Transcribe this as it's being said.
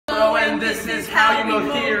This is how you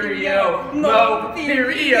mo-theorio.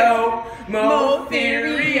 Mo-theorio.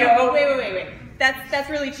 Mo-theorio. Wait. That's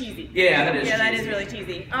really cheesy. Yeah, that is cheesy. Yeah, that is really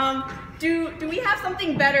cheesy. Do we have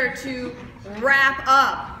something better to wrap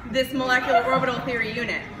up this molecular orbital theory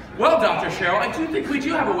unit? Well, Dr. Sheryl, I do think we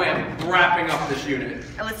do have a way of wrapping up this unit.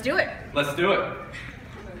 Let's do it. Let's do it.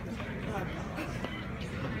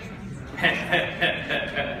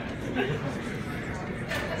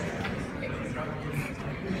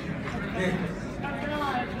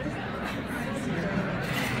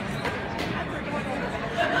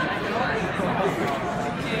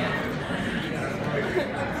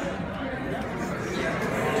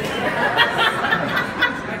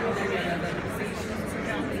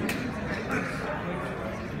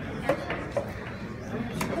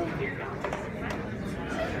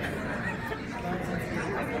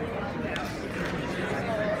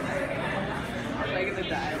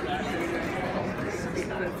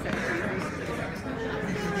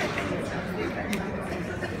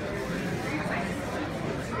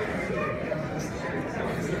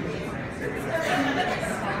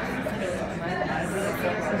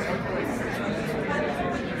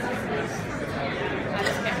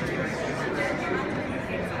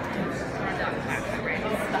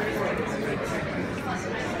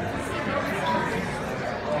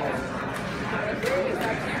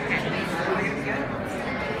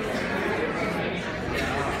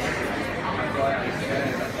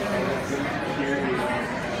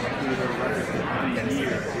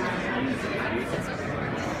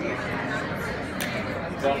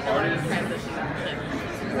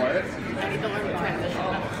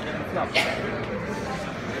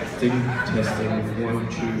 Testing, 1,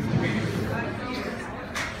 2, 3.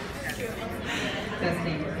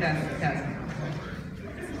 Testing, test.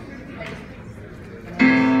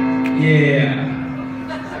 Yeah.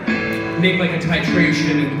 Make like a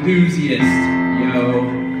titration enthusiast, yo.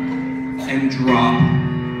 And drop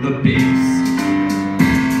the bass.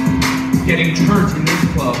 Getting turned in this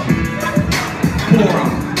club.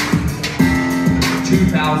 Forum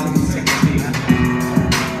 2016.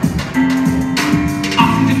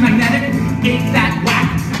 Magnetic, ain't that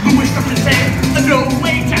whack? Who wished up to say, no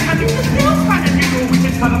way, Jack, I think the skills kind of new, we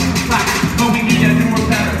just cut up some slack. But we need a newer,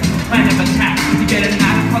 better plan of attack. To get an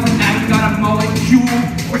atom, cause an atom got a molecule.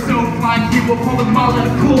 We're so fly, we will call the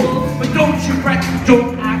molecule. But don't you fret,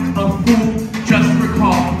 don't act a fool. Just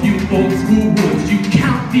recall a few old school rules. You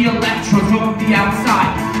count the electrons from the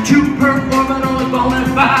outside. 2 per orbital is bona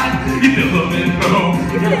fide. You fill them in low,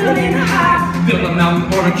 you fill them in high. Fill them out in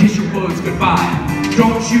order, kiss your words goodbye.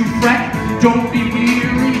 Don't you fret, don't be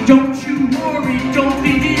weary, don't you worry, don't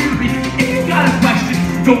be leery. If you got a question,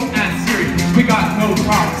 don't ask Siri. We got no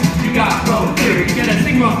prompts, we got no theory. You get a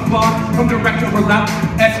sigma bar from the rectal overlap.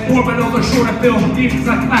 S orbital or short of fill, needs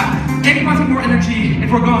a clap. Any wanting more energy, if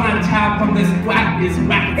we're gonna tap from this whack is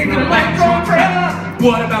whack. It's an electron trap.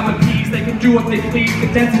 What about the P's? They can do what they please. The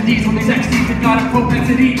densities on these XC's, they've got a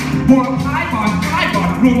propensity. For a pi bond,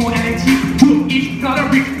 rule and a T. Two of each gotta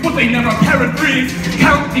reach what they never parent breeze.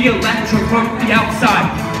 Count the electrons from the outside.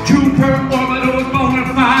 2 per orbital is bona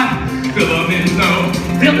fide. Fill them in low,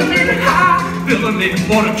 fill them in high. Fill them in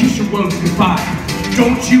order, kiss your words goodbye.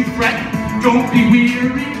 Don't you fret, don't be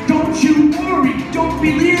weary. Don't you worry, don't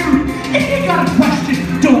be leery. If you got a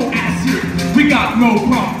question, don't ask Siri. We got no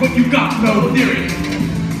prompt, but you got no theory.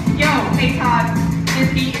 Yo, hey Todd,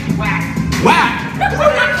 this beat is whack. Whack?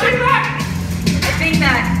 We're actually whack! I think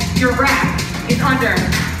that your rap is under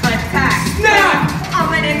attack. Snap!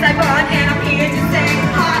 I'm an inside bond and I'm here to say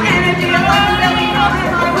hot energy. I love the belly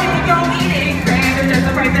coming my way to go eating. Grand is just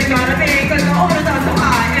the price I gotta pay. Cause the orders are so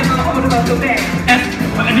high and my orders are so big.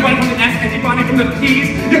 Anybody from the S, anybody from the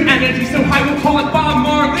P's? Your energy's so high, we'll call it Bob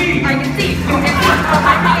Marley. I can see your energy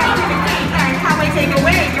behind my activity and how I take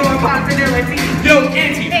away your possibility. Yo,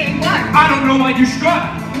 Auntie. Hey, what? I don't know why you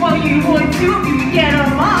strut. Well, you would too if you would get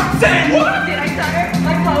them up. Say what? Did I stutter?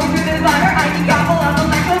 My flow through the butter. I can gobble up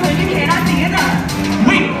electrons and you cannot see enough.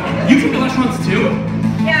 Wait, you took electrons too?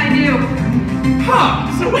 Yeah, I do. Huh,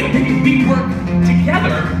 so wait, maybe we work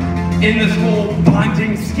together in this whole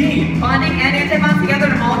bonding scheme. Bonding and antibonds together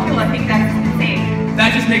in a molecule, I think that's insane.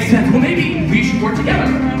 That just makes sense. Well, maybe we should work together.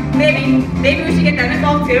 Maybe we should get them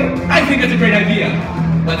involved too. I think that's a great idea.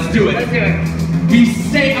 Let's do it. Let's do it. We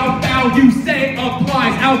say outbound, you say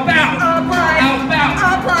applies. Outbound. Apply. Outbound.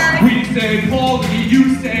 Apply. We say Pauly,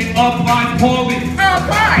 you say applies. Pauly.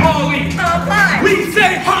 Apply. Pauly. Apply. We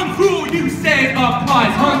say Hans rule, you say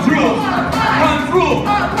applies. Hans rule. Apply. Hans rule.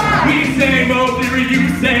 Apply. We say mo theory, you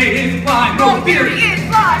say is fly. Mo theory. is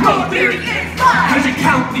fly. Mo theory. is fly. Cause you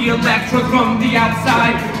count the electrons from the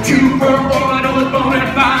outside. 2 per orbital is bona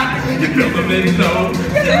fide. You feel them in low,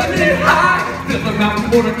 feel them in high. Fill them out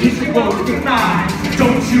with water, kiss your woes goodnight.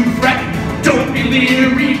 Don't you fret, don't be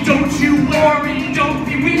leery, don't you worry, don't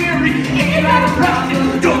be weary. If you had a problem,